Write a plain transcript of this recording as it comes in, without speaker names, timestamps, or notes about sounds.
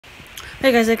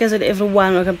Hey guys,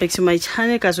 everyone, welcome back to my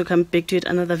channel. Guys, welcome back to yet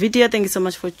another video. Thank you so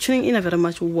much for tuning in. I very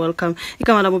much welcome.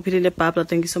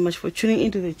 Thank you so much for tuning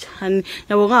into the channel.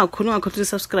 Now,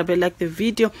 subscribe, like the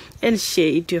video, and share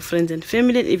it to your friends and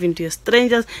family, and even to your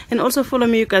strangers. And also follow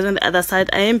me, you guys, on the other side.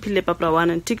 I am Pile Papra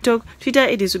 1 on TikTok, Twitter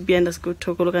it is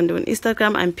 @Tokolo, and on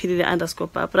Instagram I'm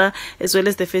Pile_Papra, as well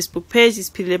as the Facebook page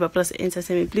is Pile Papra's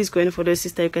Entertainment. Please go and follow your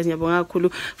sister, you guys,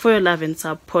 for your love and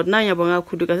support. Now,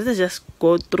 guys, let's just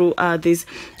go through this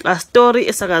story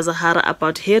is Zahara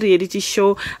about her reality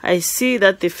show. I see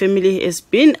that the family has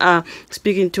been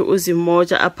speaking to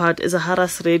Moja about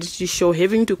Zahara's reality show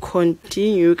having to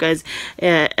continue, guys,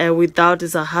 without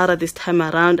Zahara this time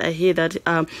around. I hear that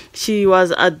she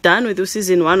was done with the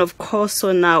season 1, of course,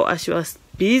 so now she was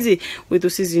busy with the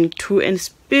season 2 and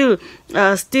still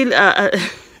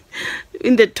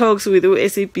in the talks with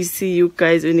SABC, you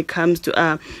guys, when it comes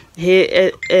to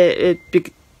her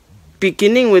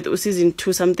beginning with season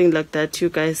 2, something like that, you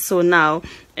guys. So now,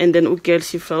 and then girl,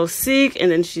 she fell sick,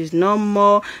 and then she's no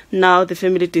more. Now the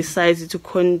family decides to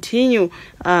continue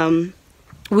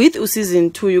with season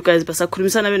 2, you guys, but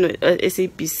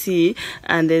SABC,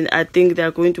 and then I think they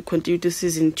are going to continue to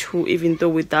season 2, even though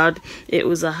without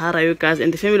Zahara, you guys.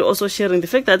 And the family also sharing the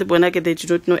fact that they do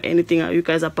not know anything, you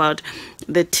guys, about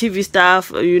the TV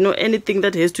stuff, you know, anything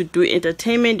that has to do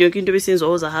entertainment. You're going to be saying,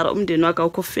 oh, Zahara,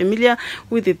 familiar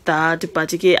with that,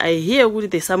 but I hear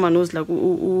there's someone who's like,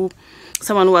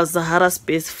 someone who was Zahara's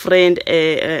best friend,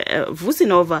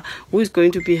 Vusinova, who is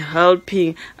going to be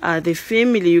helping the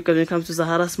family, you guys, when it comes to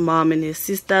Zahara's mom and her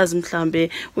sisters,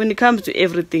 when it comes to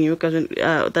everything, you guys,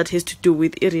 that has to do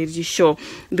with a reality show.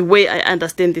 The way I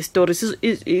understand the story, this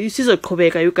is a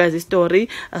Kobeka, you guys, the story,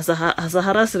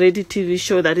 Zahara's reality TV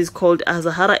show that is called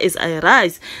Zahara As I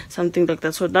Rise, something like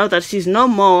that. So now that she's no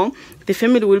more, the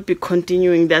family will be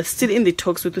continuing. They're still in the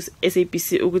talks with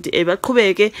SABC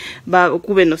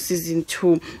no season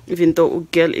 2, even though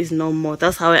girl is no more.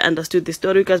 That's how I understood the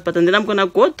story, guys. But then I'm gonna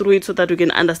go through it so that we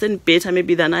can understand better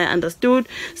maybe than I understood.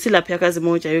 You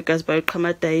guys, by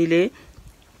Kamataile.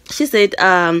 She said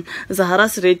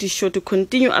Zahara's reality show to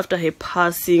continue after her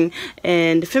passing,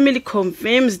 and the family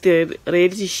confirms the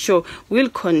reality show will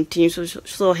continue.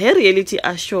 So her reality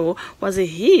show was a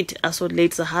hit as so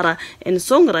late Zahara and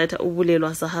songwriter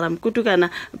Ubulelwa Zahara Mkutukana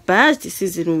badged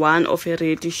season 1 of her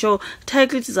reality show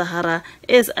titled Zahara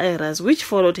As I Rise, which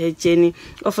followed her journey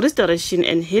of restoration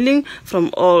and healing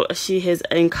from all she has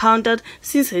encountered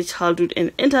since her childhood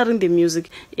and entering the music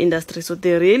industry. So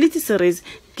the reality series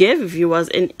gave viewers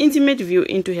an intimate view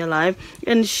into her life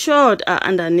and showed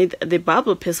underneath the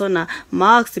bubble persona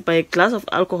marked by a glass of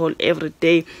alcohol every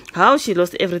day, how she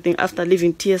lost everything after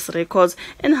leaving TS Records,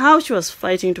 and how she was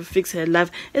fighting to fix her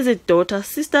life as a daughter,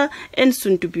 sister, and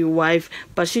soon-to-be wife,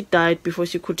 but she died before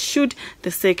she could shoot the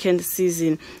second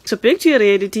season. So back to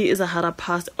reality, Zahara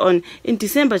passed on in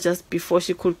December just before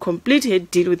she could complete her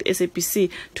deal with SABC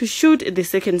to shoot the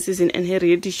second season and her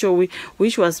reality show,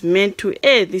 which was meant to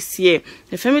air this year.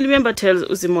 A family member tells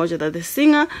Moja that the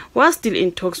singer was still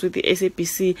in talks with the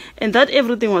SABC and that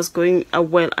everything was going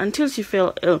well until she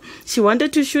fell ill. She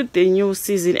wanted to shoot the new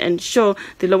season and show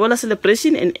the Lobola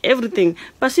celebration and everything,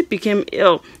 but she became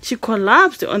ill. She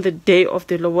collapsed on the day of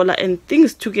the Lobola and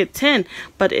things took a turn,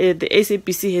 but the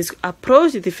SABC has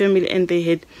approached the family and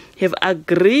they have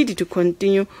agreed to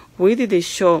continue with the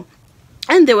show.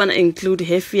 And they want to include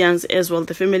her fiancé as well.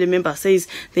 The family member says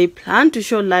they plan to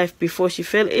show life before she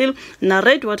fell ill,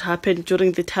 narrate what happened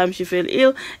during the time she fell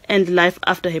ill, and life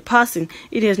after her passing.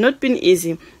 It has not been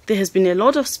easy. There has been a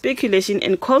lot of speculation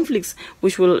and conflicts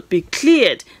which will be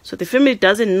cleared. So the family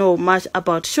doesn't know much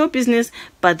about show business,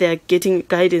 but they are getting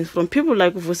guidance from people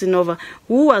like Vusinova,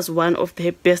 who was one of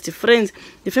their best friends.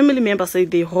 The family members say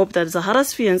they hope that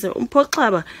Zahara's fiancé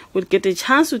Mphoxaba will get a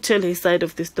chance to tell his side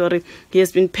of the story. He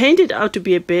has been painted out to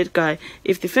be a bad guy.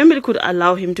 If the family could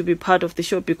allow him to be part of the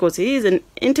show because he is an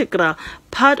integral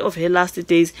part of her last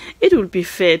days, it would be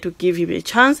fair to give him a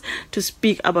chance to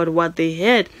speak about what they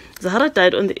had. Zahara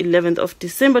died on the 11th of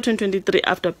December 2023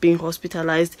 after being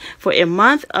hospitalized for a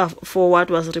month for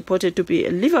what was reported to be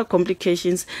liver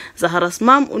complications. Zahara's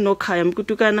mom, Unokaya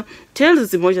Mkutukana,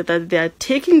 tells Zimoja that they are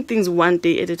taking things one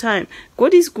day at a time.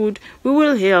 God is good, we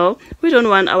will heal. We don't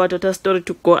want our daughter's story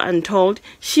to go untold.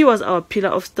 She was our pillar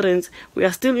of strength. We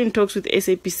are still in talks with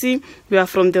SABC. We are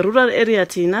from the rural area,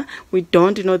 Tina. We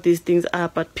don't know these things are,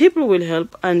 but people will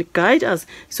help and guide us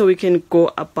so we can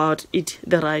go about it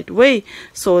the right way.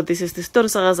 So this is the story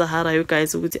of Zahara, you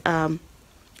guys.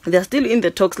 They're still in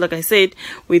the talks, like I said,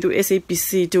 with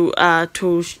SABC to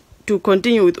to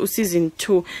continue with season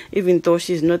 2, even though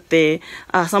she's not there.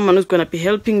 Someone who's gonna be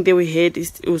helping there we had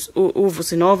is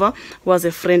Vusinova, was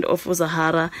a friend of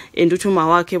Zahara, and utuma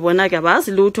wake bona ke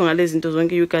abazi lutho ngalezi zinto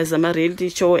zonke, you guys, ama reality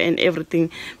show and everything,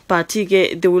 but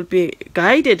they will be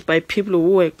guided by people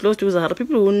who were close to Zahara,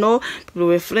 people who know, people who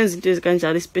were friends,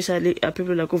 especially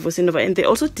people like Vusinova, and they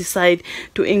also decide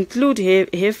to include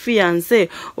her fiance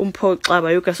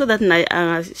Umpoxaba, you guys, so that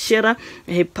share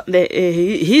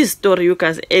his story, you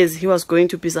guys, as he was going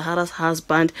to be Zahara's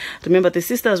husband. Remember, the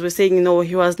sisters were saying no,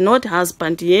 he was not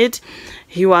husband yet.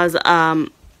 He was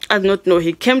I do not know,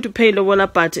 he came to pay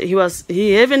lobola, but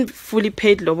he haven't fully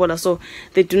paid lobola, so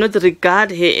they do not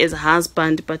regard her as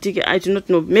husband. But I do not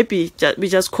know, maybe we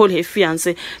just call her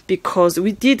fiance, because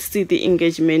we did see the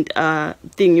engagement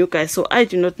thing, you guys, so I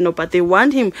do not know, but they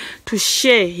want him to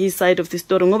share his side of the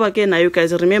story. Again, you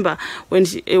guys remember when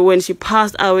she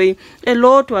passed away, a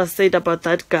lot was said about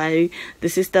that guy. The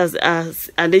sisters are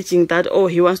alleging that, oh,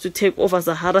 he wants to take over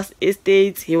Zahara's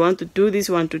estates, he wants to do this,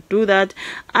 he wants to do that.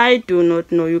 I do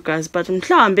not know, you guys, but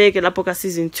mhlawumbe ke lapho ka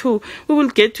season 2 we will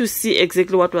get to see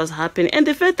exactly what was happening. And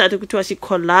the fact that she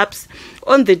collapsed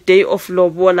on the day of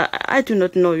lobola, I do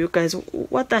not know, you guys,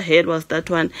 what the hell was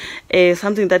that one.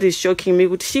 Something that is shocking me,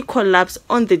 she collapsed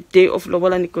on the day of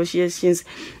lobola negotiations.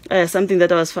 Something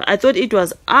that I thought it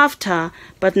was after,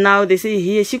 but now they say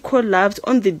here she collapsed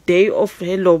on the day of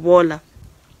her lobola.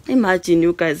 Imagine,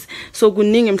 you guys. So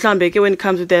kuningi mhlambe ke when it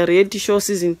comes to the reality show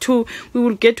season 2, we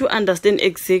will get to understand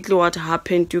exactly what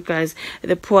happened, you guys.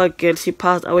 The poor girl, she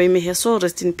passed away. May her soul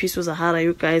rest in peace with Zahara,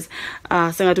 you guys.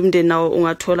 Sengathi umndeni nawo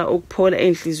ungathola ukuphola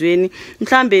enhlizweni.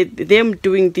 Mhlambe them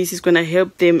doing this is gonna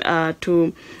help them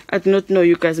to, I do not know,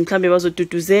 you guys, mhlambe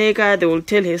bazoduduzeka, they will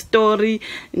tell her story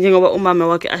njengoba umama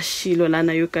wakhe ashilo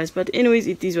lana, you guys. But anyways,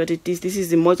 it is what it is. This is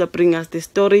the Moja bring us the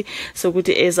story. So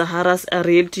kuti Zahara's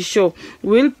reality show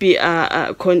will be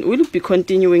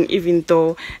continuing, even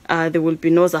though there will be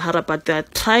no Zahara, but they are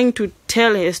trying to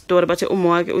tell her story. But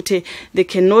they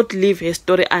cannot leave her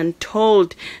story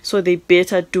untold, so they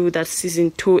better do that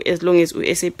season 2 as long as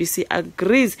SABC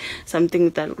agrees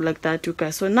something like that, you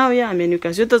guys. So now, yeah, I mean, you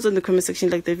guys, your thoughts in the comment section,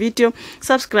 like the video,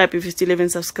 subscribe if you still haven't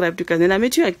subscribed, you guys, and I'll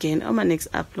meet you again on my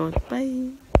next upload.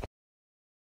 Bye.